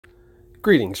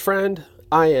Greetings, friend.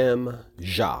 I am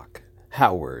Jacque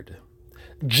Howard.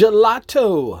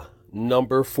 Gelato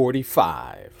number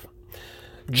 45.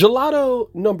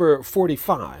 Gelato number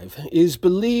 45 is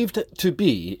believed to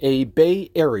be a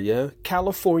Bay Area,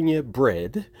 California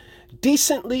bred,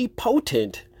 decently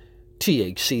potent,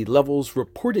 THC levels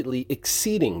reportedly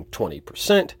exceeding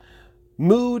 20%,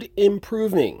 mood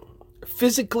improving,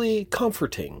 physically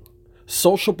comforting,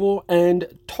 sociable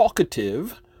and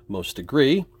talkative, most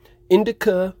agree,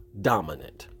 indica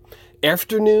dominant,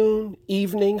 afternoon,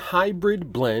 evening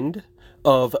hybrid blend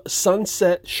of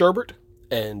sunset sherbet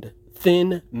and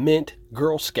thin mint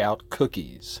Girl Scout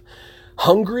cookies.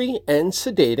 Hungry and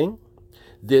sedating,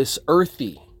 this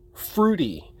earthy,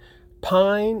 fruity,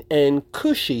 pine and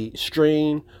cushy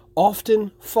strain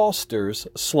often fosters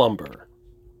slumber.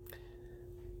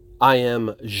 I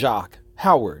am Jacque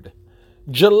Howard.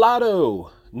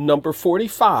 Gelato number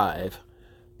 45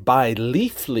 by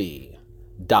Leafly.com.